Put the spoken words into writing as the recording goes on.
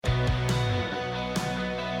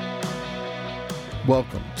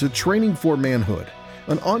Welcome to Training for Manhood,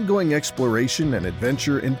 an ongoing exploration and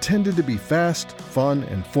adventure intended to be fast, fun,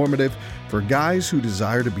 and informative for guys who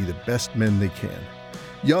desire to be the best men they can.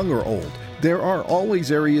 Young or old, there are always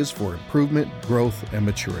areas for improvement, growth, and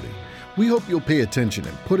maturity. We hope you'll pay attention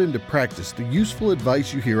and put into practice the useful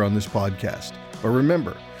advice you hear on this podcast. But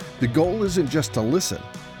remember, the goal isn't just to listen,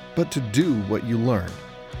 but to do what you learn.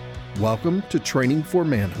 Welcome to Training for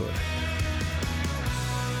Manhood.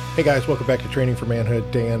 Hey guys, welcome back to Training for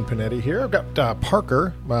Manhood. Dan Panetti here. I've got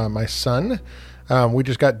Parker, my son. We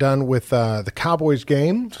just got done with the Cowboys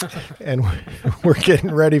game, and we're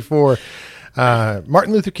getting ready for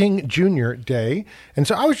Martin Luther King Jr. Day. And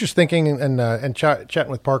so I was just thinking and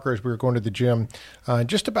chatting with Parker as we were going to the gym,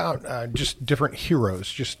 just about just different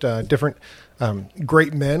heroes, just different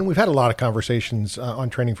great men. We've had a lot of conversations on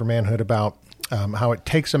Training for Manhood about how it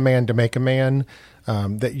takes a man to make a man,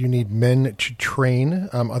 that you need men to train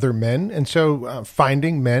other men. And so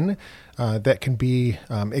finding men that can be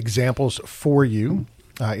examples for you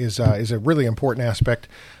is a really important aspect.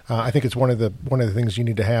 I think it's one of the things you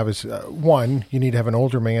need to have is one, you need to have an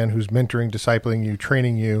older man who's mentoring, discipling you,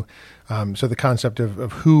 training you. So the concept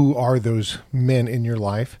of who are those men in your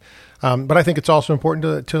life. But I think it's also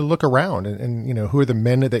important to look around and you know, who are the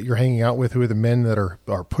men that you're hanging out with? Who are the men that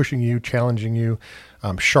are pushing you, challenging you,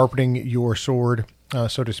 sharpening your sword,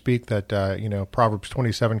 so to speak, that, you know, Proverbs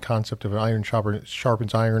 27 concept of iron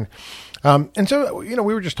sharpens iron. And so, you know,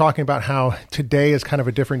 we were just talking about how today is kind of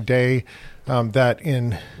a different day, that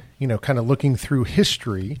in, you know, kind of looking through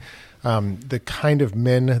history, the kind of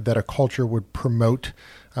men that a culture would promote,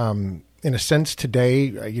 in a sense today,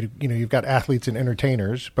 you know, you've got athletes and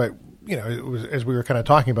entertainers, but, you know, it was, as we were kind of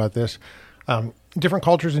talking about this, different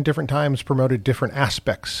cultures and different times promoted different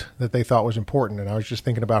aspects that they thought was important. And I was just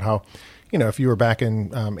thinking about how, you know, if you were back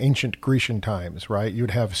in ancient Grecian times, right,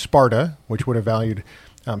 you'd have Sparta, which would have valued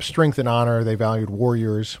strength and honor. They valued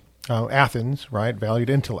warriors. Athens, right, valued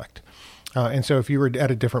intellect. And so if you were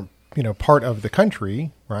at a different, you know, part of the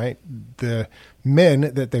country, right, the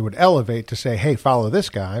men that they would elevate to say, hey, follow this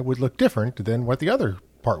guy would look different than what the other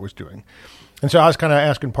part was doing. And so I was kind of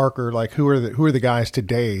asking Parker, like, who are the guys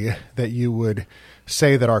today that you would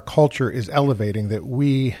say that our culture is elevating, that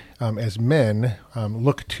we as men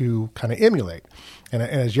look to kind of emulate? And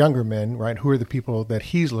as younger men, right, who are the people that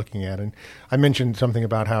he's looking at? And I mentioned something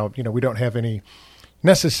about how, you know, we don't have any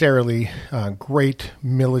necessarily great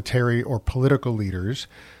military or political leaders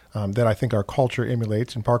that I think our culture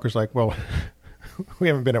emulates. And Parker's like, well, we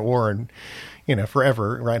haven't been at war in, you know,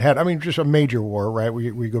 forever, right? Just a major war, right?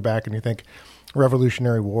 We go back and you think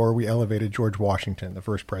Revolutionary War, we elevated George Washington, the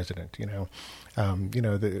first president, you know,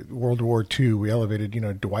 the World War II, we elevated, you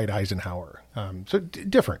know, Dwight Eisenhower. So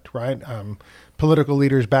different, right? Political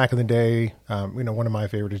leaders back in the day, you know, one of my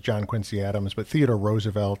favorite is John Quincy Adams, but Theodore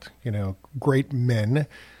Roosevelt, you know, great men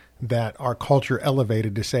that our culture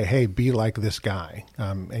elevated to say, hey, be like this guy.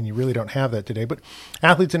 And you really don't have that today. But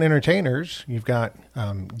athletes and entertainers, you've got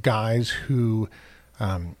guys who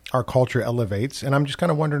our culture elevates. And I'm just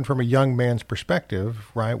kind of wondering from a young man's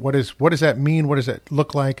perspective, right, what does that mean? What does that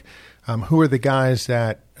look like? Who are the guys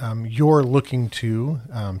that you're looking to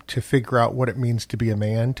figure out what it means to be a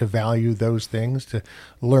man, to value those things, to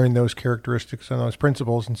learn those characteristics and those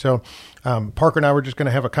principles? And so Parker and I were just going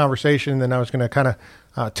to have a conversation, and then I was going to kind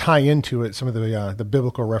of tie into it some of the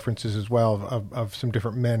biblical references as well of some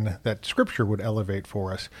different men that Scripture would elevate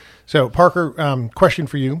for us. So Parker, question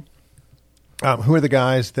for you. Who are the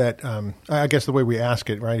guys that, I guess the way we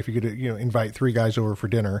ask it, right, if you could, you know, invite 3 guys over for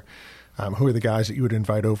dinner, who are the guys that you would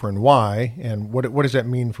invite over and why? And what does that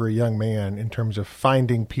mean for a young man in terms of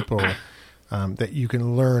finding people that you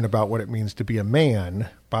can learn about what it means to be a man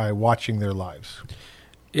by watching their lives?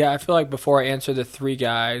 Yeah, I feel like before I answer the 3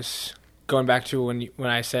 guys, going back to when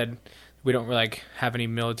I said we don't really have any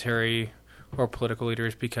military or political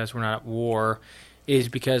leaders because we're not at war, is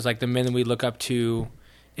because like the men that we look up to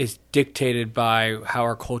is dictated by how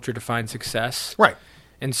our culture defines success. Right.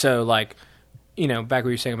 And so like, you know, back what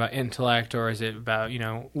you were saying about intellect, or is it about, you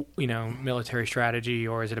know, military strategy,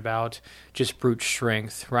 or is it about just brute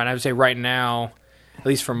strength, right? I would say right now, at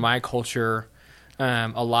least from my culture,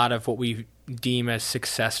 a lot of what we deem as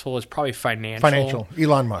successful is probably financial.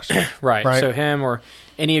 Elon Musk. Right. So him or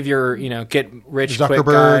any of your, you know, get rich quick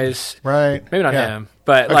guys. Right. Maybe not him,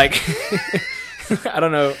 but like, I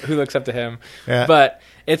don't know who looks up to him, but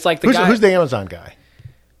it's like guy. Who's the Amazon guy?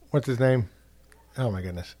 What's his name? Oh my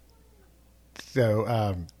goodness.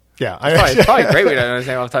 So, yeah. It's probably great we don't know his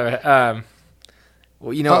name off the top of my head.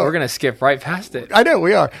 Well, you know, we're going to skip right past it. I know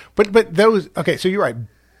we are. But those, okay, so you're right.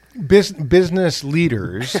 business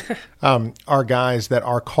leaders are guys that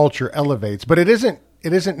our culture elevates, but it isn't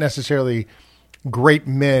necessarily great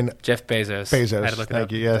men. Jeff Bezos.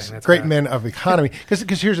 Thank you. Yes, great men of economy.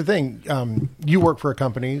 Because here's the thing: you work for a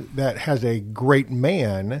company that has a great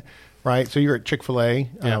man, right? So you're at Chick-fil-A,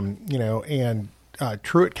 and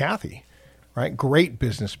Truett Cathy, right? Great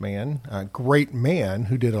businessman, great man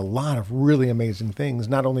who did a lot of really amazing things,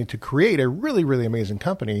 not only to create a really, really amazing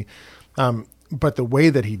company, but the way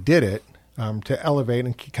that he did it to elevate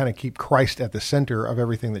and kind of keep Christ at the center of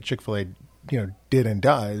everything that Chick-fil-A, did and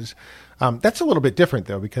does. That's a little bit different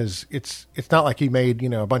though, because it's not like he made,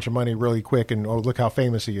 a bunch of money really quick and, oh, look how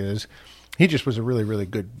famous he is. He just was a really, really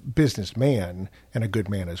good businessman and a good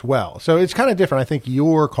man as well. So it's kind of different. I think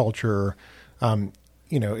your culture,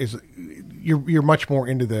 is you're much more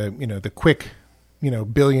into the quick,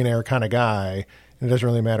 billionaire kind of guy. And it doesn't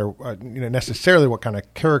really matter, necessarily what kind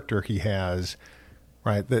of character he has,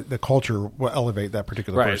 right? The culture will elevate that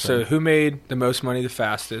particular person. So who made the most money the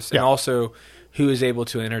fastest, and also who is able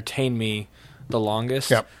to entertain me the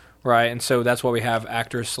longest, right? And so that's why we have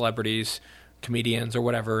actors, celebrities, comedians, or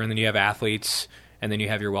whatever, and then you have athletes, and then you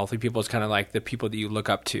have your wealthy people. It's kind of like the people that you look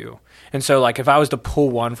up to. And so, like, if I was to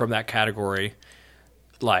pull one from that category,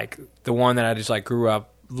 like, the one that I just, like, grew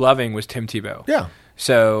up loving was Tim Tebow. Yeah.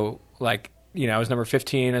 So, like, I was number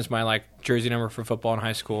 15 as my, like, jersey number for football in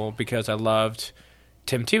high school because I loved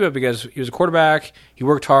Tim Tebow because he was a quarterback, he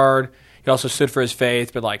worked hard, he also stood for his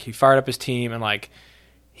faith, but, like, he fired up his team, and, like,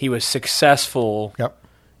 he was successful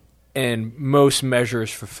in most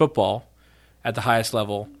measures for football at the highest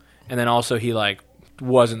level, and then also he, like,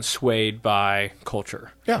 wasn't swayed by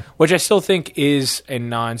culture. Yeah. Which I still think is a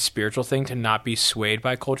non-spiritual thing, to not be swayed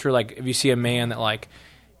by culture. Like, if you see a man that, like,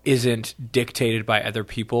 isn't dictated by other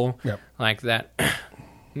people, like that,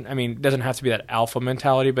 I mean, it doesn't have to be that alpha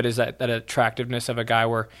mentality, but is that attractiveness of a guy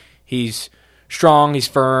where he's strong, he's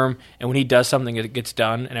firm, and when he does something, it gets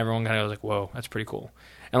done, and everyone kind of goes like, whoa, that's pretty cool.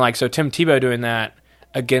 And, like, so Tim Tebow doing that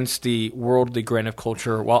against the worldly grain of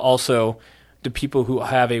culture, while also the people who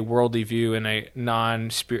have a worldly view and a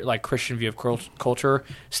non-spirit, like, Christian view of culture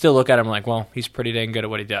still look at him like, well, he's pretty dang good at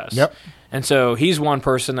what he does. Yep. And so he's one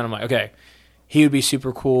person that I'm like, okay, he would be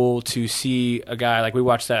super cool to see a guy, like, we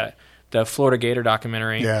watched the Florida Gator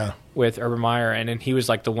documentary with Urban Meyer, and then he was,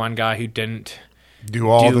 like, the one guy who didn't do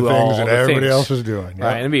all the things that everybody else was doing. Yep.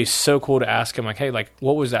 Right. And it'd be so cool to ask him, like, hey, like,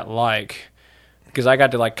 what was that like? Because I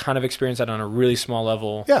got to, like, kind of experience that on a really small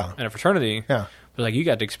level in a fraternity. Yeah. But, like, you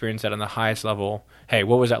got to experience that on the highest level. Hey,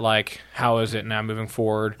 what was that like? How is it now moving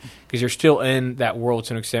forward? Because you're still in that world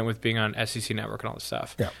to an extent with being on SEC Network and all this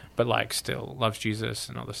stuff. Yeah. But, like, still loves Jesus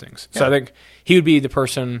and all those things. Yeah. So I think he would be the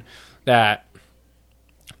person that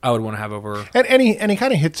I would want to have over. And he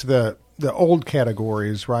kind of hits the old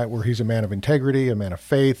categories, right, where he's a man of integrity, a man of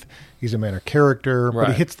faith, he's a man of character, but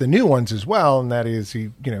he hits the new ones as well, and that is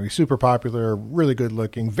he's super popular, really good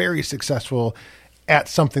looking, very successful at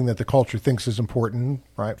something that the culture thinks is important,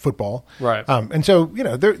 right? Football. Right. And so,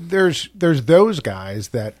 there's those guys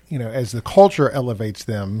that, as the culture elevates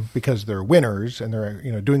them because they're winners and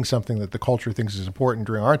they're, doing something that the culture thinks is important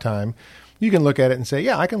during our time, you can look at it and say,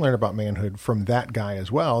 yeah, I can learn about manhood from that guy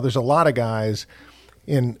as well. There's a lot of guys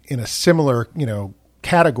in a similar,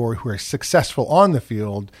 category who are successful on the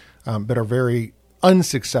field, but are very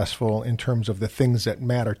unsuccessful in terms of the things that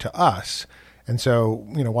matter to us. And so,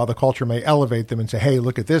 while the culture may elevate them and say, hey,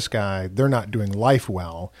 look at this guy, they're not doing life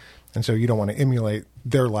well. And so you don't want to emulate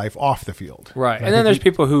their life off the field. Right. And then there's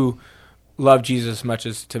people who love Jesus as much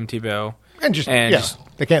as Tim Tebow. And just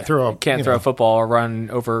they can't throw a football or run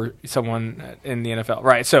over someone in the NFL.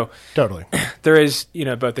 Right. So totally. There is,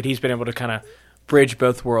 both that he's been able to kind of bridge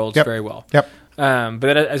both worlds very well. Yep.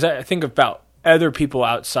 But as I think about other people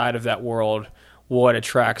outside of that world, what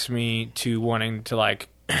attracts me to wanting to, like,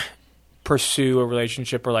 pursue a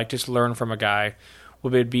relationship or, like, just learn from a guy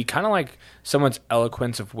would be kind of like someone's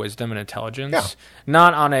eloquence of wisdom and intelligence. Yeah.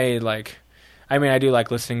 Not on a, like, I mean, I do like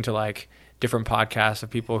listening to, like, different podcasts of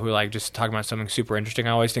people who, like, just talk about something super interesting.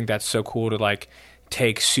 I always think that's so cool to, like,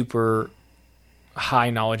 take super high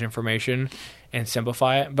knowledge information and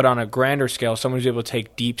simplify it. But on a grander scale, someone who's able to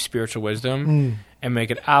take deep spiritual wisdom and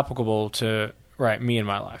make it applicable to, me in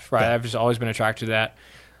my life. Right. Yeah. I've just always been attracted to that.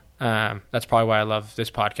 That's probably why I love this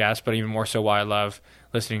podcast, but even more so why I love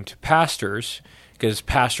listening to pastors, because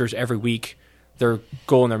pastors every week, their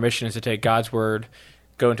goal and their mission is to take God's word,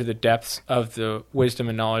 go into the depths of the wisdom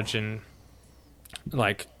and knowledge and,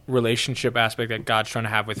 like, relationship aspect that God's trying to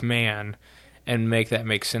have with man and make that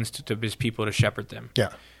make sense to his people to shepherd them. Yeah.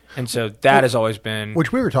 And so that has always been...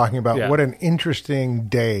 Which we were talking about, what an interesting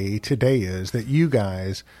day today is that you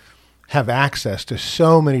guys have access to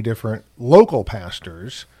so many different local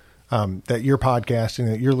pastors that you're podcasting,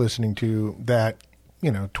 that you're listening to, that,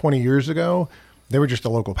 20 years ago, they were just a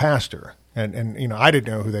local pastor. And I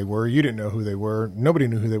didn't know who they were. You didn't know who they were. Nobody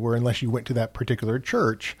knew who they were unless you went to that particular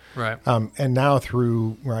church. Right. And now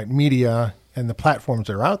through media and the platforms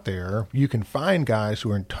that are out there, you can find guys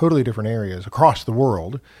who are in totally different areas across the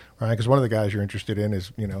world, right? Because one of the guys you're interested in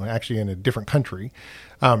is, actually in a different country.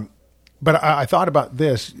 But I thought about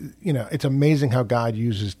this, it's amazing how God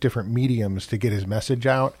uses different mediums to get his message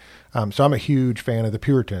out. So I'm a huge fan of the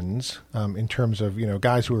Puritans in terms of,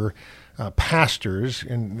 guys who are pastors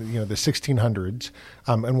in, the 1600s.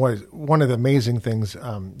 And one of the amazing things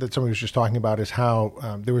that somebody was just talking about is how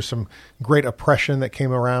there was some great oppression that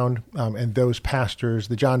came around. And those pastors,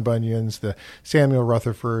 the John Bunyans, the Samuel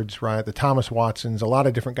Rutherfords, right, the Thomas Watsons, a lot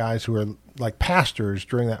of different guys who are like pastors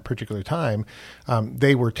during that particular time,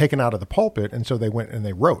 they were taken out of the pulpit, and so they went and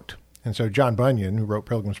they wrote. And so John Bunyan, who wrote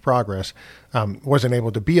Pilgrim's Progress, wasn't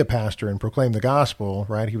able to be a pastor and proclaim the gospel,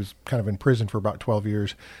 right? He was kind of in prison for about 12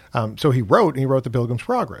 years. So he wrote the Pilgrim's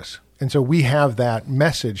Progress. And so we have that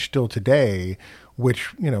message still today,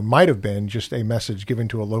 which, might have been just a message given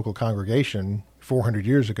to a local congregation 400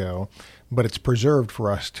 years ago, but it's preserved for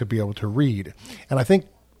us to be able to read. And I think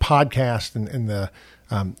podcast and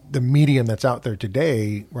the medium that's out there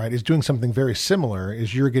today, right, is doing something very similar.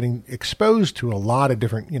 Is you're getting exposed to a lot of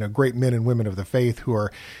different, great men and women of the faith who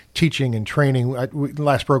are teaching and training. The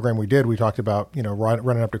last program we did, we talked about,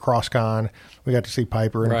 running up to CrossCon. We got to see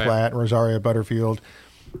Piper and Platt and Rosaria Butterfield.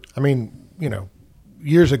 I mean,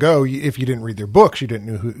 years ago, if you didn't read their books, you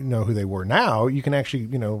didn't know who they were. Now you can actually,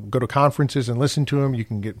 go to conferences and listen to them. You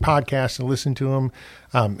can get podcasts and listen to them.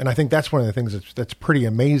 And I think that's one of the things that's pretty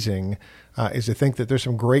amazing, is to think that there's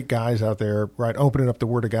some great guys out there, right, opening up the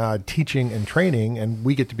Word of God, teaching and training, and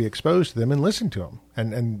we get to be exposed to them and listen to them.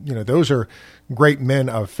 And those are great men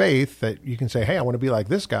of faith that you can say, hey, I want to be like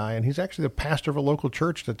this guy. And he's actually the pastor of a local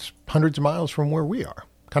church that's hundreds of miles from where we are.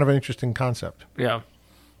 Kind of an interesting concept. Yeah.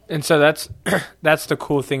 And so that's the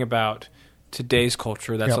cool thing about today's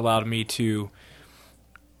culture that's allowed me to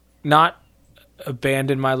not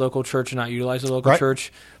abandon my local church and not utilize the local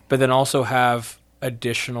church, but then also have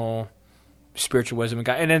additional spiritual wisdom and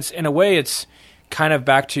God. And it's, in a way, it's kind of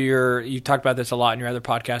back to you talked about this a lot in your other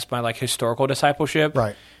podcast, my like historical discipleship,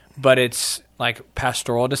 right? But it's like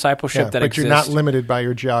pastoral discipleship that exists. But you're not limited by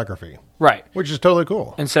your geography, right? Which is totally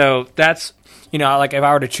cool. And so that's, like if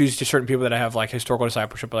I were to choose to certain people that I have like historical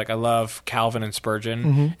discipleship, like I love Calvin and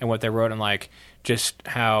Spurgeon and what they wrote, and like just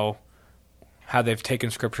how they've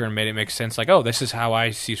taken scripture and made it make sense. Like, oh, this is how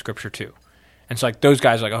I see scripture too. And so like those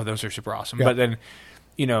guys are like, oh, those are super awesome. Yeah. But then,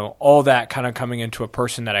 all that kind of coming into a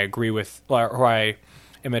person that I agree with, or I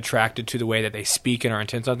am attracted to the way that they speak and are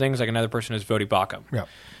intense on things. Like another person is Voddie Baucham. Yeah.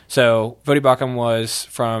 So Voddie Baucham was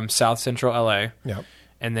from South Central LA. Yeah.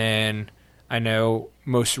 And then I know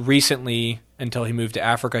most recently, until he moved to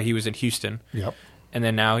Africa, he was in Houston. Yep. And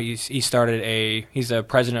then now he's a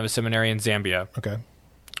president of a seminary in Zambia. Okay.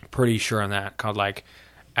 Pretty sure on that, called like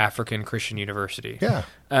African Christian University.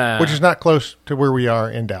 Yeah. Which is not close to where we are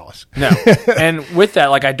in Dallas. No. And with that,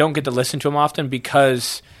 like I don't get to listen to him often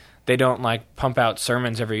because they don't like pump out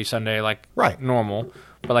sermons every Sunday like normal.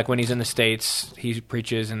 But like when he's in the States, he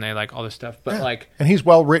preaches and they like all this stuff. But and he's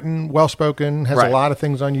well written, well spoken, has a lot of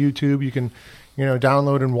things on YouTube you can,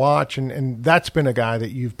 download and watch. And that's been a guy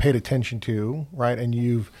that you've paid attention to, right? And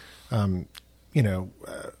you've,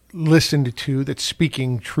 listened to, that's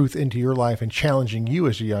speaking truth into your life and challenging you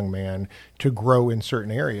as a young man to grow in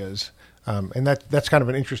certain areas. And that's kind of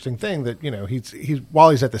an interesting thing that, he's while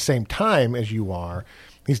he's at the same time as you are,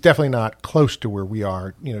 he's definitely not close to where we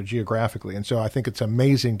are, geographically. And so I think it's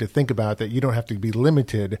amazing to think about that. You don't have to be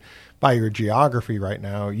limited by your geography right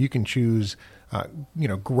now. You can choose,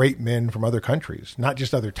 great men from other countries, not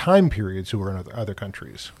just other time periods who are in other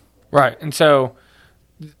countries. Right. And so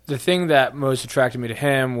the thing that most attracted me to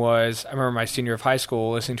him was, I remember my senior year of high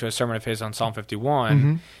school listening to a sermon of his on Psalm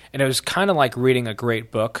 51, and it was kind of like reading a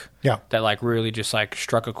great book that like really just like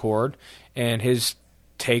struck a chord. And his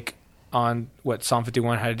take on what Psalm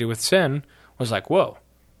 51 had to do with sin was like, whoa,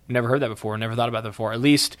 never heard that before, never thought about that before. At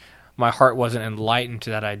least my heart wasn't enlightened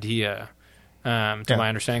to that idea, to my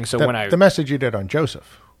understanding. So the message you did on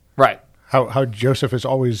Joseph, right? How Joseph is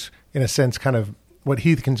always, in a sense, kind of what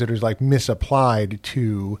he considers like misapplied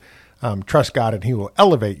to trust God and he will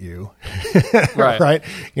elevate you. Right.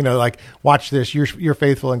 Like watch this, you're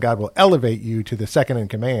faithful and God will elevate you to the second in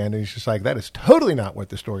command. And he's just like, that is totally not what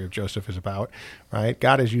the story of Joseph is about, right?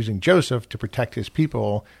 God is using Joseph to protect his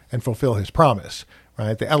people and fulfill his promise,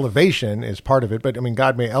 right? The elevation is part of it, but I mean,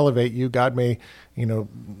 God may elevate you. God may,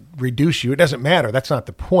 reduce you. It doesn't matter. That's not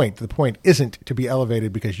the point. The point isn't to be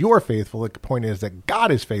elevated because you're faithful. The point is that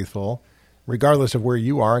God is faithful regardless of where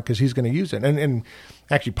you are, because he's going to use it. And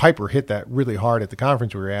actually Piper hit that really hard at the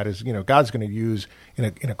conference we were at, is, God's going to use in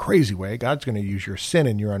a crazy way. God's going to use your sin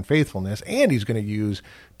and your unfaithfulness, and he's going to use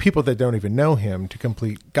people that don't even know him to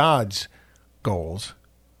complete God's goals.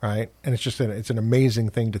 Right. And it's just it's an amazing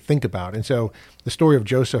thing to think about. And so the story of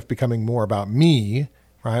Joseph becoming more about me,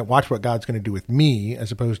 right? Watch what God's going to do with me,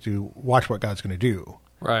 as opposed to watch what God's going to do.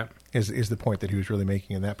 Right. Is the point that he was really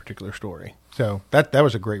making in that particular story. So that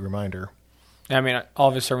was a great reminder. I mean, all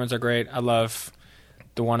of his sermons are great. I love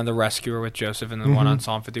the one on the rescuer with Joseph, and the one on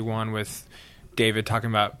Psalm 51 with David talking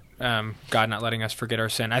about God not letting us forget our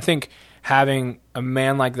sin. I think having a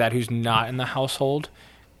man like that who's not in the household,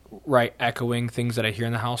 right, echoing things that I hear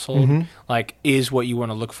in the household, like, is what you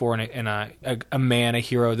want to look for in a man, a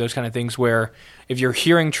hero, those kind of things, where if you're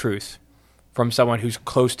hearing truth from someone who's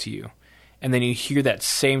close to you, and then you hear that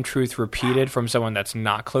same truth repeated from someone that's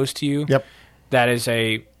not close to you, that is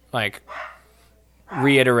a,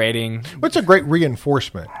 reiterating. What's a great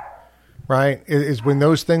reinforcement, right, is when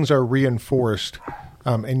those things are reinforced,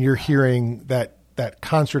 and you're hearing that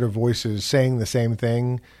concert of voices saying the same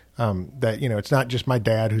thing, that, it's not just my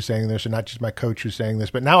dad who's saying this, or not just my coach who's saying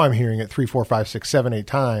this, but now I'm hearing it 3, 4, 5, 6, 7, 8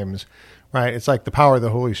 times, right? It's like the power of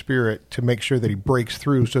the Holy Spirit to make sure that he breaks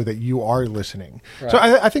through so that you are listening. Right. So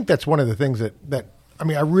I think that's one of the things that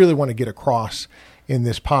I really want to get across in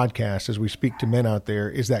this podcast as we speak to men out there,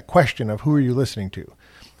 is that question of who are you listening to?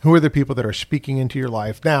 Who are the people that are speaking into your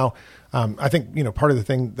life? Now, I think, part of the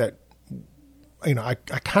thing that, I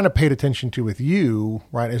kind of paid attention to with you,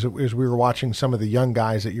 right, as we were watching some of the young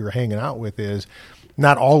guys that you were hanging out with, is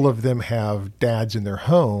not all of them have dads in their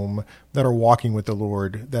home that are walking with the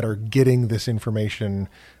Lord, that are getting this information,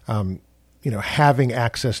 having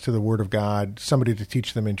access to the Word of God, somebody to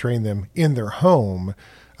teach them and train them in their home.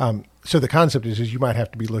 So the concept is you might have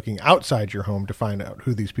to be looking outside your home to find out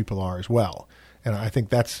who these people are as well. And I think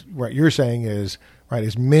that's what you're saying is, right,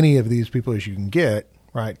 as many of these people as you can get,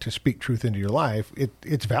 right, to speak truth into your life,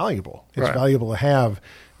 it's valuable. It's valuable to have,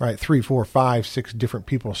 right, 3, 4, 5, 6 different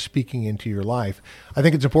people speaking into your life. I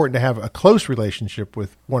think it's important to have a close relationship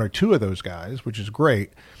with 1 or 2 of those guys, which is great.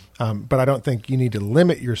 But I don't think you need to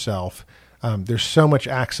limit yourself. There's so much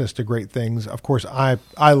access to great things. Of course,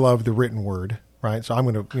 I love the written word, right? So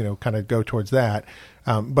I'm going to, kind of go towards that.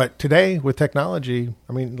 But today with technology,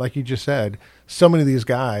 I mean, like you just said, so many of these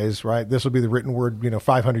guys, right, this will be the written word,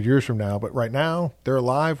 500 years from now. But right now they're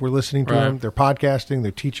alive. We're listening to them. They're podcasting,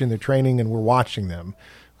 they're teaching, they're training, and we're watching them.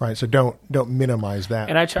 Right. So don't minimize that.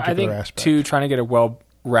 And I think aspect. Too, trying to get a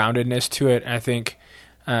well-roundedness to it. And I think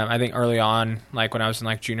early on, like when I was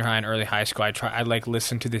in junior high and early high school, I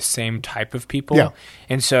listen to the same type of people. Yeah.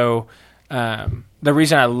 And so, the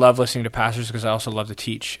reason I love listening to pastors is because I also love to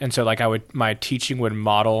teach. And so my teaching would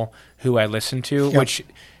model who I listen to, which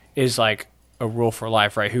is like a rule for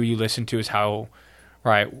life, right? Who you listen to is how,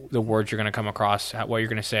 right, the words you're going to come across, what you're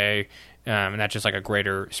going to say. And that's just like a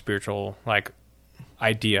greater spiritual,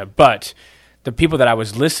 idea. But the people that I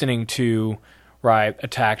was listening to, right,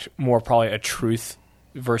 attacked more probably a truth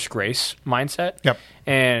versus grace mindset. Yep.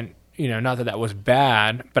 And, not that was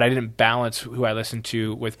bad, but I didn't balance who I listened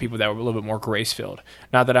to with people that were a little bit more grace-filled.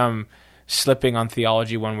 Not that I'm slipping on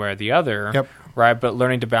theology one way or the other, right? But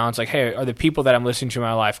learning to balance, hey, are the people that I'm listening to in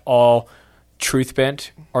my life all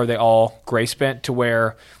truth-bent? Or are they all grace-bent, to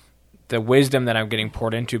where the wisdom that I'm getting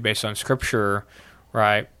poured into based on Scripture,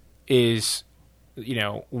 right, is,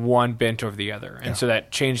 one bent over the other. And so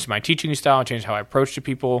that changed my teaching style, changed how I approach to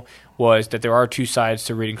people, was that there are 2 sides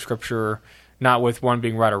to reading Scripture, not with one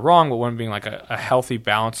being right or wrong, but one being a healthy,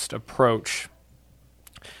 balanced approach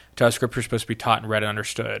to how Scripture is supposed to be taught and read and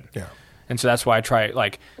understood. Yeah. And so that's why I try,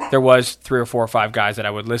 there was 3 or 4 or 5 guys that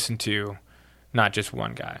I would listen to, not just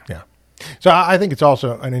one guy. Yeah. So I think it's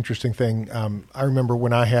also an interesting thing. I remember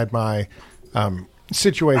when I had my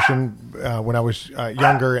situation when I was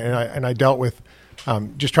younger, and I dealt with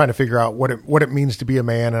just trying to figure out what it means to be a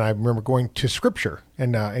man. And I remember going to Scripture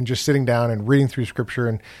and just sitting down and reading through Scripture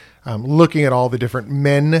and looking at all the different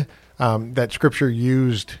men that Scripture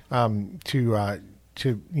used to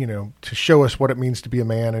show us what it means to be a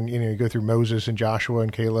man. And you go through Moses and Joshua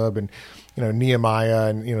and Caleb and Nehemiah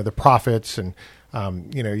and the prophets, and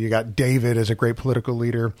you got David as a great political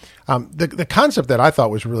leader. The concept that I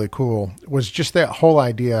thought was really cool was just that whole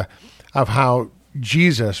idea of how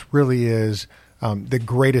Jesus really is the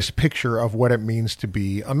greatest picture of what it means to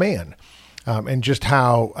be a man, and just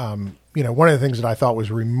how one of the things that I thought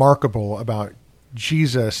was remarkable about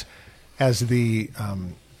Jesus as the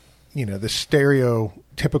the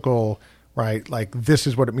stereotypical, right, like this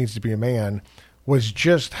is what it means to be a man, was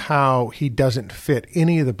just how he doesn't fit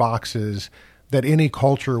any of the boxes that any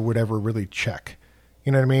culture would ever really check.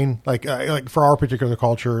 You know what I mean? Like for our particular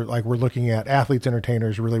culture, like we're looking at athletes,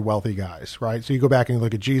 entertainers, really wealthy guys, right? So you go back and you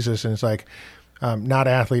look at Jesus and it's like, not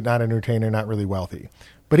athlete, not entertainer, not really wealthy.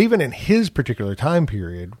 But even in his particular time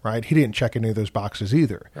period, right, he didn't check any of those boxes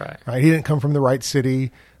either. Right? He didn't come from the right city.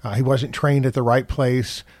 He wasn't trained at the right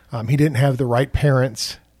place. He didn't have the right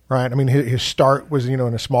parents, right? I mean, his start was, in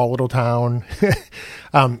a small little town.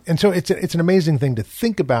 And so it's an amazing thing to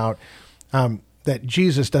think about, that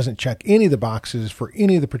Jesus doesn't check any of the boxes for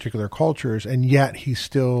any of the particular cultures, and yet he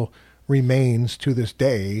still remains to this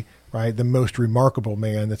day, right, the most remarkable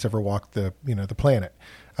man that's ever walked the planet.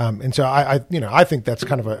 And so I think that's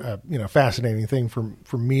kind of a fascinating thing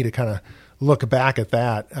for me to kind of look back at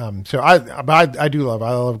that. So I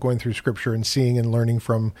love going through Scripture and seeing and learning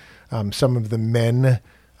from some of the men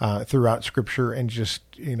throughout Scripture, and just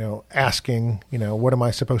asking what am I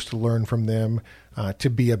supposed to learn from them to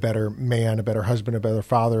be a better man, a better husband, a better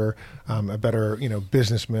father, a better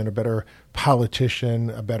businessman, a better politician,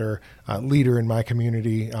 a better leader in my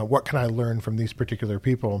community. What can I learn from these particular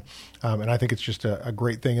people? And I think it's just a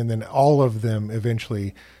great thing. And then all of them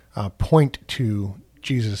eventually point to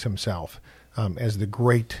Jesus himself as the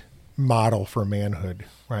great model for manhood,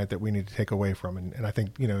 right, that we need to take away from. And I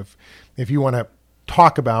think if you want to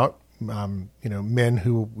talk about men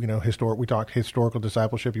who, we talked historical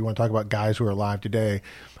discipleship. You want to talk about guys who are alive today.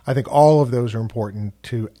 I think all of those are important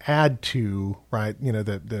to add to, right,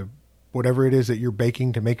 the whatever it is that you're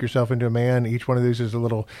baking to make yourself into a man. Each one of those is a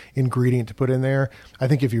little ingredient to put in there. I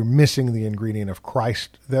think if you're missing the ingredient of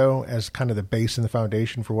Christ, though, as kind of the base and the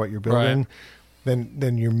foundation for what you're building,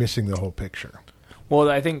 then you're missing the whole picture. Well,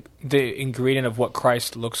 I think the ingredient of what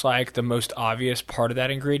Christ looks like, the most obvious part of that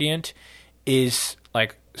ingredient is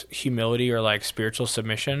like humility or like spiritual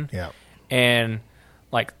submission. Yeah. And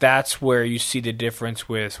like that's where you see the difference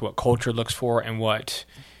with what culture looks for and what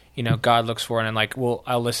God looks for. And like,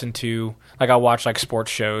 I'll listen to, like, I'll watch like sports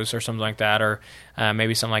shows or something like that, or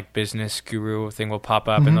maybe some like business guru thing will pop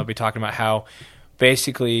up, and they'll be talking about how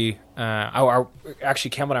basically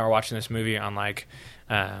actually Campbell and I were watching this movie on like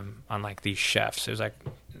these chefs. It was like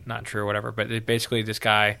not true or whatever, but basically this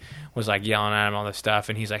guy was like yelling at him all this stuff,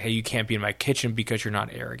 and he's like, hey, you can't be in my kitchen because you're not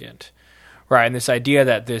arrogant, right? And this idea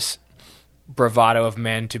that this bravado of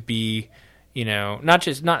men to be,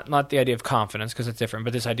 not the idea of confidence, because it's different,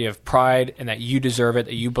 but this idea of pride and that you deserve it,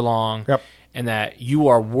 that you belong, and that you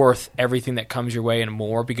are worth everything that comes your way and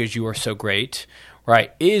more because you are so great,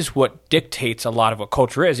 right, is what dictates a lot of what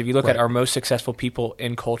culture is. If you look at our most successful people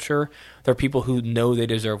in culture, they're people who know they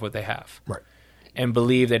deserve what they have. Right. And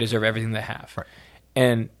believe they deserve everything they have. Right.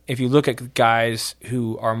 And if you look at guys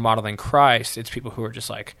who are modeling Christ, it's people who are just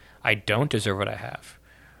like, I don't deserve what I have,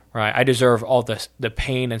 right? I deserve all the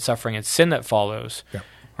pain and suffering and sin that follows,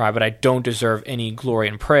 right? But I don't deserve any glory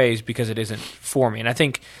and praise because it isn't for me. And I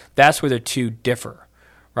think that's where the two differ,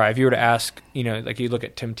 right? If you were to ask, like you look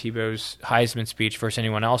at Tim Tebow's Heisman speech versus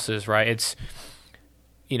anyone else's, right? It's,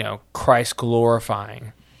 Christ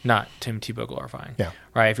glorifying, not Tim Tebow glorifying,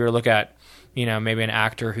 right? If you were to look at, maybe an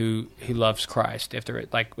actor who loves Christ, if they're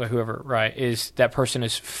like whoever, right, is that person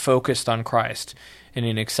is focused on Christ in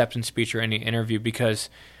an acceptance speech or any interview, because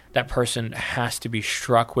that person has to be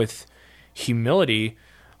struck with humility,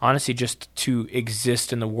 honestly, just to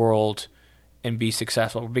exist in the world and be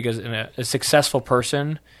successful. Because a successful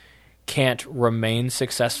person can't remain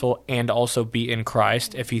successful and also be in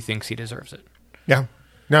Christ if he thinks he deserves it. Yeah.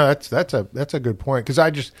 No, that's a good point, because I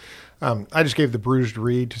just gave The Bruised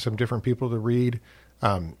Reed to some different people to read.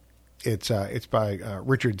 It's by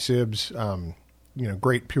Richard Sibbes,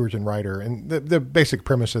 great Puritan writer, and the basic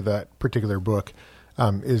premise of that particular book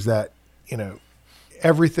is that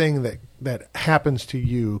everything that happens to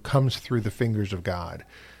you comes through the fingers of God.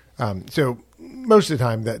 So most of the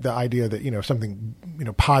time, the idea that something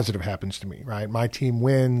positive happens to me, right? My team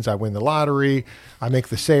wins, I win the lottery, I make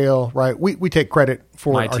the sale, right? We take credit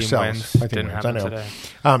for ourselves. My team wins. Didn't happen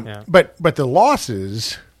today. But the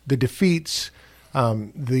losses, the defeats,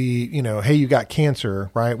 hey, you got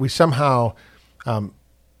cancer, right? We somehow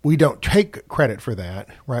we don't take credit for that,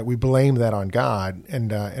 right? We blame that on God,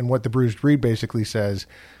 and what The Bruised Reed basically says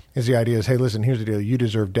is the idea is, hey, listen, here's the deal: you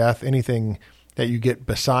deserve death. Anything that you get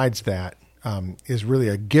besides that is really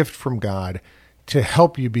a gift from God to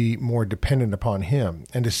help you be more dependent upon Him,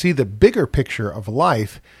 and to see the bigger picture of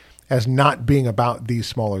life as not being about these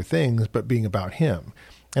smaller things, but being about Him.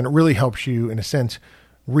 And it really helps you, in a sense,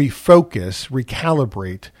 refocus,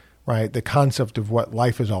 recalibrate, right, the concept of what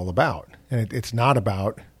life is all about. And it's not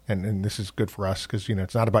about, and this is good for us because,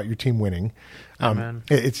 it's not about your team winning. Amen.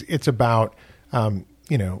 It's about,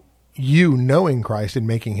 you knowing Christ and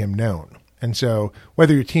making him known. And so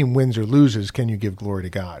whether your team wins or loses, can you give glory to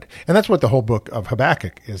God? And that's what the whole book of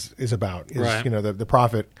Habakkuk is about. Right. The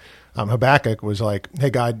prophet Habakkuk was like, hey,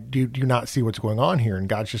 God, do you not see what's going on here? And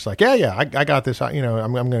God's just like, yeah, I got this.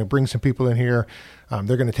 I'm going to bring some people in here.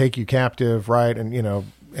 They're going to take you captive, right? And,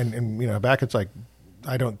 Habakkuk's like,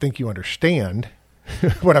 I don't think you understand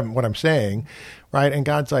what I'm saying, right? And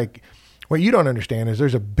God's like, what you don't understand is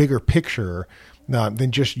there's a bigger picture than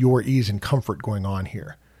just your ease and comfort going on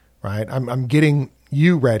here. Right, I'm getting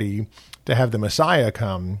you ready to have the Messiah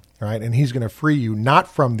come, right, and he's going to free you not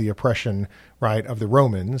from the oppression, right, of the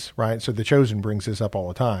Romans, right. So the Chosen brings this up all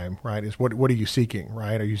the time, right? Is what are you seeking,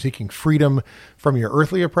 right? Are you seeking freedom from your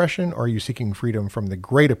earthly oppression, or are you seeking freedom from the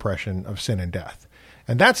great oppression of sin and death?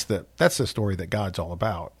 And that's the story that God's all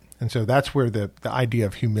about. And so that's where the idea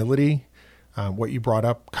of humility, what you brought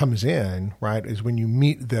up, comes in, right? Is when you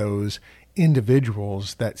meet those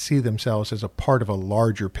individuals that see themselves as a part of a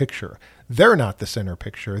larger picture. They're not the center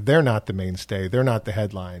picture. They're not the mainstay. They're not the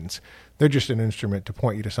headlines. They're just an instrument to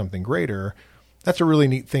point you to something greater. That's a really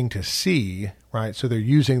neat thing to see, right? So they're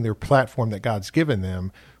using their platform that God's given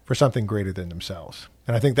them for something greater than themselves.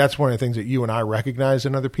 And I think that's one of the things that you and I recognize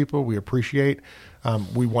in other people. We appreciate.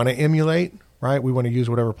 We want to emulate, right? We want to use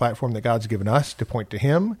whatever platform that God's given us to point to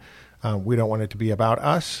him. We don't want it to be about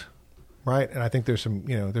us. Right. And I think there's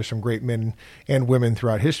some great men and women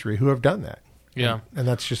throughout history who have done that. Yeah. And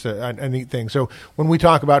that's just a neat thing. So when we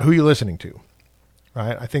talk about who you're listening to,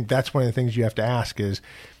 right, I think that's one of the things you have to ask is,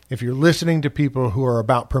 if you're listening to people who are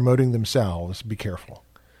about promoting themselves, be careful.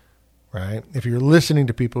 Right. If you're listening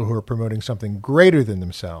to people who are promoting something greater than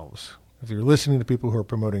themselves, if you're listening to people who are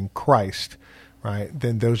promoting Christ, right,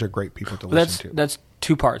 then those are great people to listen to. That's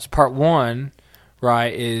two parts. Part one,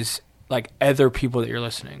 right, is like other people that you're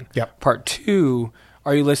listening. Yep. Part two,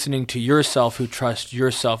 are you listening to yourself who trusts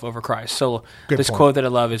yourself over Christ? So Good this point. quote that I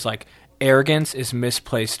love is like, arrogance is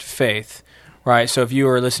misplaced faith, right? So if you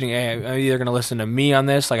are listening, hey, I'm either going to listen to me on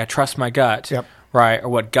this, like I trust my gut, Yep. right, or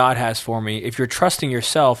what God has for me. If you're trusting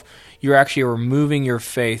yourself, you're actually removing your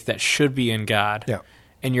faith that should be in God. Yep.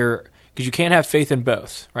 And because you can't have faith in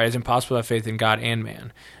both, right? It's impossible to have faith in God and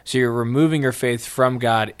man. So you're removing your faith from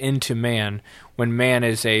God into man when man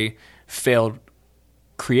is a failed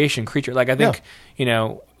creature. Like I think,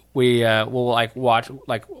 we will like watch,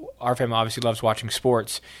 like our family obviously loves watching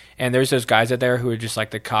sports, and there's those guys out there who are just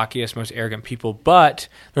like the cockiest, most arrogant people, but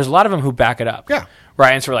there's a lot of them who back it up. Yeah.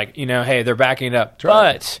 Right. And so we're like, hey, they're backing it up.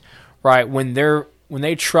 That's right. But when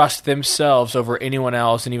they trust themselves over anyone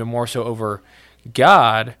else, and even more so over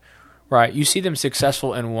God, right, you see them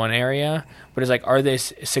successful in one area, but it's like, are they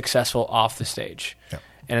successful off the stage? Yeah.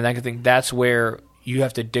 And I think that's where you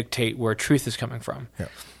have to dictate where truth is coming from. Yeah.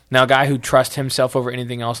 Now, a guy who trusts himself over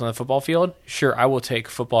anything else on the football field, sure, I will take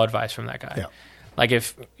football advice from that guy. Yeah. Like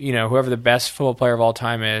if, whoever the best football player of all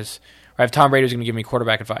time is, or if Tom Brady was going to give me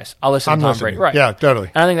quarterback advice, I'll listen to Tom Brady. Right. Yeah,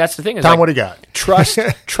 totally. And I think that's the thing. Is Tom, like, what do you got?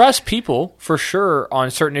 Trust people for sure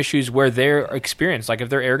on certain issues where they're experienced. Like if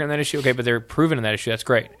they're arrogant in that issue, okay, but they're proven in that issue, that's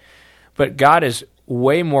great. But God is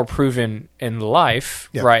way more proven in life,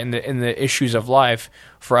 right? In the issues of life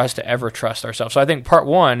for us to ever trust ourselves. So I think part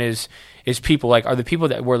one is people, like, are the people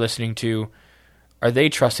that we're listening to, are they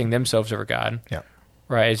trusting themselves over God? Yeah.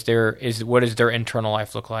 Right. What does their internal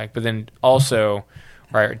life look like? But then also,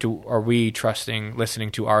 right, are we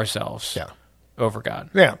listening to ourselves? Yeah. Over God.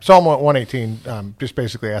 Yeah, Psalm 118 just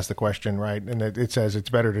basically asks the question, right? And it says it's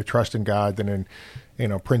better to trust in God than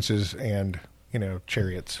in princes and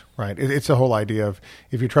chariots, right? It's the whole idea of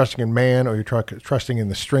if you're trusting in man or you're trusting in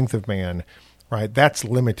the strength of man, right? That's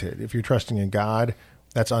limited. If you're trusting in God,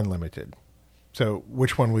 that's unlimited. So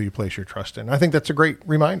which one will you place your trust in? I think that's a great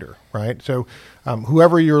reminder, right? So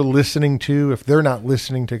whoever you're listening to, if they're not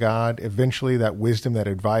listening to God, eventually that wisdom, that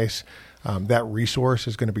advice, that resource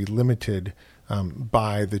is going to be limited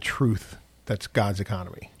by the truth that's God's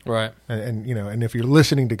economy. Right. And if you're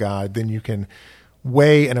listening to God, then you can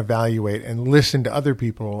weigh and evaluate and listen to other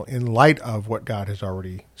people in light of what God has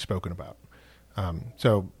already spoken about.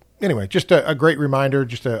 So anyway, just a great reminder,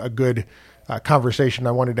 just a good conversation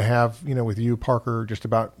I wanted to have, with you, Parker, just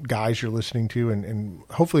about guys you're listening to and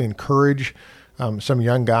hopefully encourage some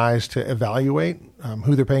young guys to evaluate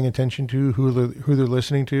who they're paying attention to, who they're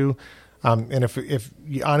listening to. And if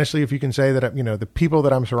you can say that, the people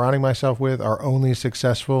that I'm surrounding myself with are only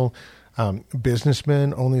successful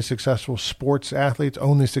businessmen, only successful sports athletes,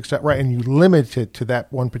 right? And you limit it to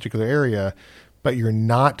that one particular area, but you're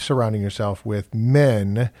not surrounding yourself with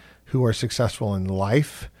men who are successful in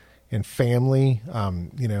life, in family,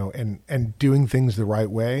 and doing things the right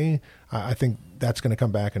way, I think that's going to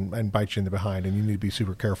come back and bite you in the behind, and you need to be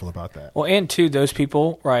super careful about that. Well, and too, those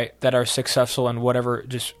people, right, that are successful in whatever,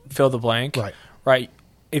 just fill the blank, right?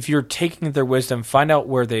 If you're taking their wisdom, find out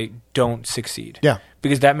where they don't succeed. Yeah.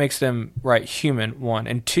 Because that makes them, right, human, one.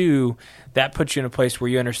 And two, that puts you in a place where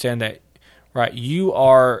you understand that, right, you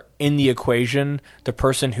are in the equation the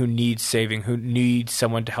person who needs saving, who needs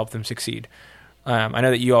someone to help them succeed. I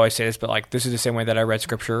know that you always say this, but like this is the same way that I read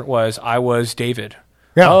Scripture I was David.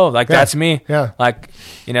 Yeah. That's me. Yeah. Like,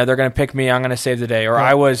 they're going to pick me. I'm going to save the day. Or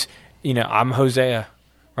I was, I'm Hosea.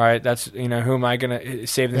 Right, that's who am I going to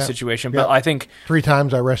save in this situation? But I think 3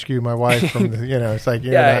 times I rescue my wife from it's like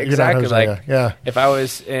exactly. You're not Hosea. If I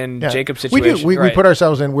was in Jacob's situation, we put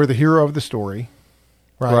ourselves in. We're the hero of the story,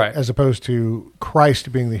 right? As opposed to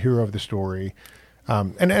Christ being the hero of the story.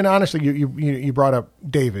 And honestly, you brought up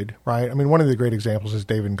David, right? I mean, one of the great examples is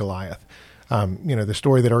David and Goliath. The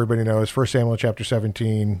story that everybody knows, 1 Samuel chapter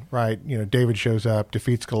 17, right? David shows up,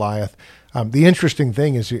 defeats Goliath. The interesting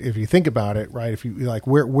thing is, if you think about it, right? If you like,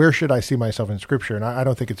 where should I see myself in Scripture? And I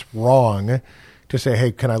don't think it's wrong to say,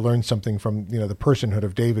 hey, can I learn something from the personhood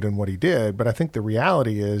of David and what he did? But I think the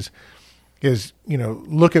reality is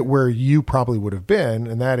look at where you probably would have been,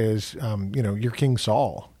 and that is, you're King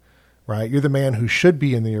Saul. Right? You're the man who should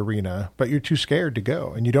be in the arena, but you're too scared to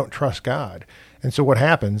go and you don't trust God. And so what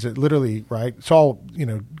happens, it literally, right? Saul,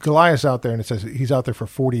 Goliath's out there and it says he's out there for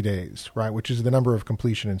 40 days, right? Which is the number of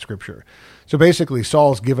completion in Scripture. So basically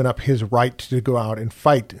Saul's given up his right to go out and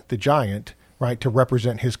fight the giant, right? To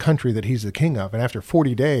represent his country that he's the king of. And after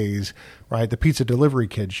 40 days, right, the pizza delivery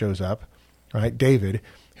kid shows up, right? David,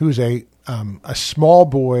 who's a small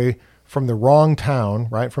boy from the wrong town,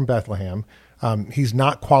 right? From Bethlehem. He's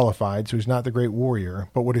not qualified, so he's not the great warrior.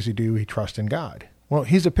 But what does he do? He trusts in God. Well,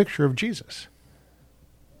 he's a picture of Jesus.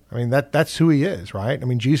 I mean, that's who he is, right? I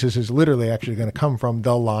mean, Jesus is literally actually going to come from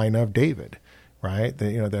the line of David, right?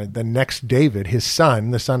 The next David, his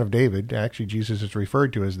son, the son of David. Actually, Jesus is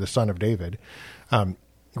referred to as the son of David,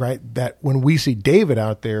 right? That when we see David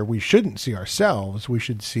out there, we shouldn't see ourselves. We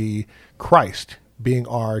should see Christ being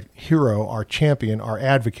our hero, our champion, our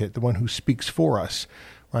advocate, the one who speaks for us.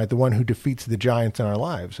 Right, the one who defeats the giants in our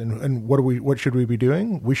lives, and what should we be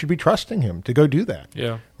doing? We should be trusting him to go do that.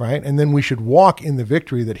 Yeah. Right, and then we should walk in the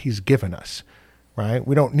victory that he's given us. Right,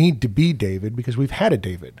 we don't need to be David because we've had a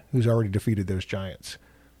David who's already defeated those giants.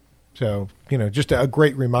 So just a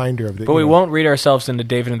great reminder of that. But we won't read ourselves into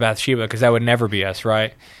David and Bathsheba because that would never be us,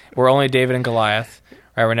 right? We're only David and Goliath.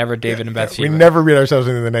 Right, we're never David and Bathsheba. We never read ourselves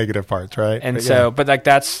into the negative parts, right? And but like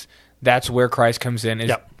that's where Christ comes in.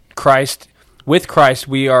 Is Christ. With Christ,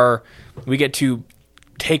 we get to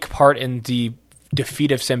take part in the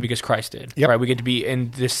defeat of sin because Christ did. Yep. Right? We get to be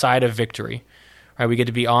in this side of victory. Right? We get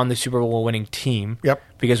to be on the Super Bowl winning team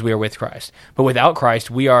because we are with Christ. But without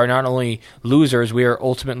Christ, we are not only losers, we are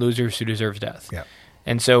ultimate losers who deserve death. Yep.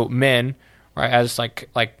 And so men, right, as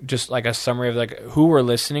just like a summary of like who we're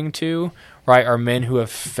listening to, right, are men who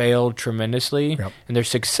have failed tremendously, and their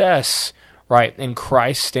success, right, in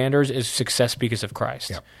Christ's standards is success because of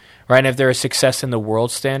Christ. Yep. Right, and if they're a success in the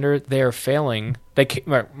world standard, they are failing.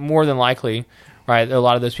 More than likely, right, a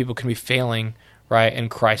lot of those people can be failing, right, in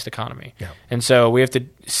Christ's economy. Yeah. And so we have to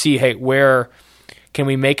see, hey, where can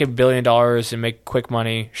we make $1 billion and make quick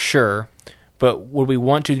money? Sure. But would we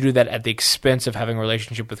want to do that at the expense of having a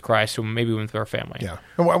relationship with Christ, or maybe with our family? Yeah.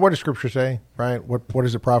 And what does Scripture say, right? What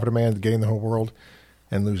does it profit a man to gain the whole world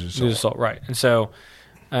and lose his soul? Lose his soul, right. And so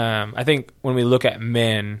I think when we look at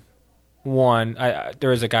men, there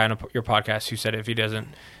was a guy on your podcast who said if he doesn't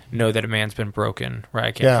know that a man's been broken, right,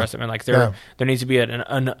 I can't trust him. And like there needs to be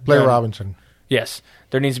Blair Robinson. Yes,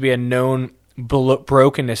 there needs to be a known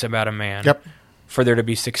brokenness about a man for there to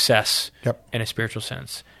be success in a spiritual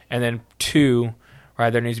sense. And then 2,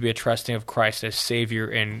 right, there needs to be a trusting of Christ as Savior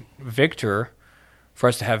and Victor for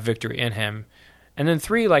us to have victory in Him. And then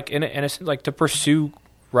 3, like in a sense, like to pursue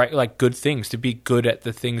right, like good things, to be good at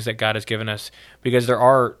the things that God has given us, because there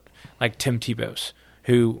are like Tim Tebow's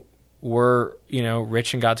who were,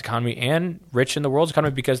 rich in God's economy and rich in the world's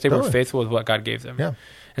economy because they were faithful with what God gave them. Yeah.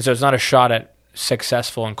 And so it's not a shot at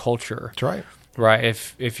successful in culture. That's right. Right.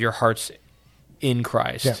 If your heart's in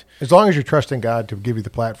Christ. Yeah. As long as you're trusting God to give you the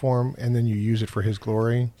platform and then you use it for His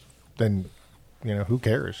glory, then, who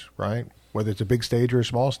cares, right? Whether it's a big stage or a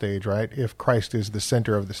small stage, right? If Christ is the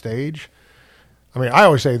center of the stage. I mean, I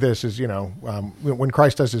always say this is, when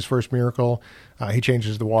Christ does His first miracle, He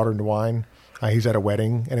changes the water into wine. He's at a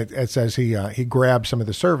wedding, and it says he grabbed some of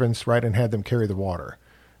the servants, right, and had them carry the water,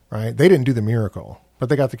 right? They didn't do the miracle, but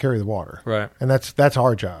they got to carry the water. Right. And that's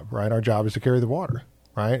our job, right? Our job is to carry the water,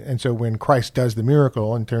 right? And so when Christ does the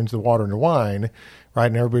miracle and turns the water into wine, right,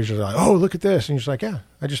 and everybody's just like, oh, look at this. And you're just like, yeah,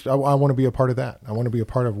 I want to be a part of that. I want to be a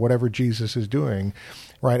part of whatever Jesus is doing,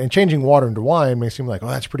 right? And changing water into wine may seem like, oh,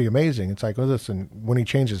 that's pretty amazing. It's like, oh, listen, when he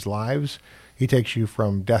changes lives, he takes you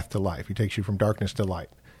from death to life. He takes you from darkness to light,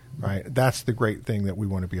 right? That's the great thing that we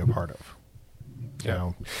want to be a part of.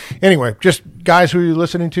 So anyway, just guys who you're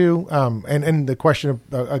listening to, and the question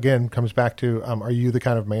again comes back to, are you the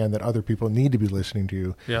kind of man that other people need to be listening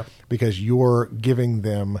to? Yeah. Because you're giving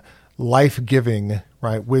them life-giving,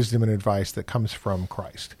 right, wisdom and advice that comes from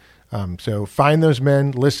Christ. So find those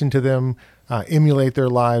men, listen to them, emulate their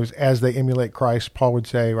lives as they emulate Christ. Paul would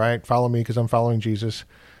say, right, follow me because I'm following Jesus,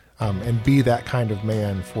 and be that kind of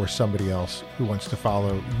man for somebody else who wants to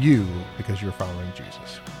follow you because you're following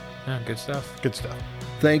Jesus. Yeah, good stuff. Good stuff.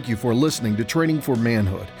 Thank you for listening to Training for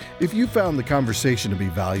Manhood. If you found the conversation to be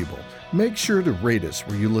valuable, make sure to rate us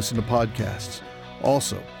where you listen to podcasts.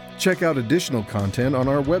 Also, check out additional content on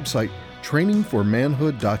our website,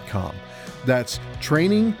 trainingformanhood.com. That's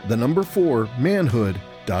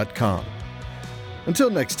training4manhood.com.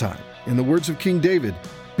 Until next time, in the words of King David,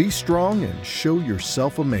 be strong and show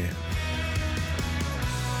yourself a man.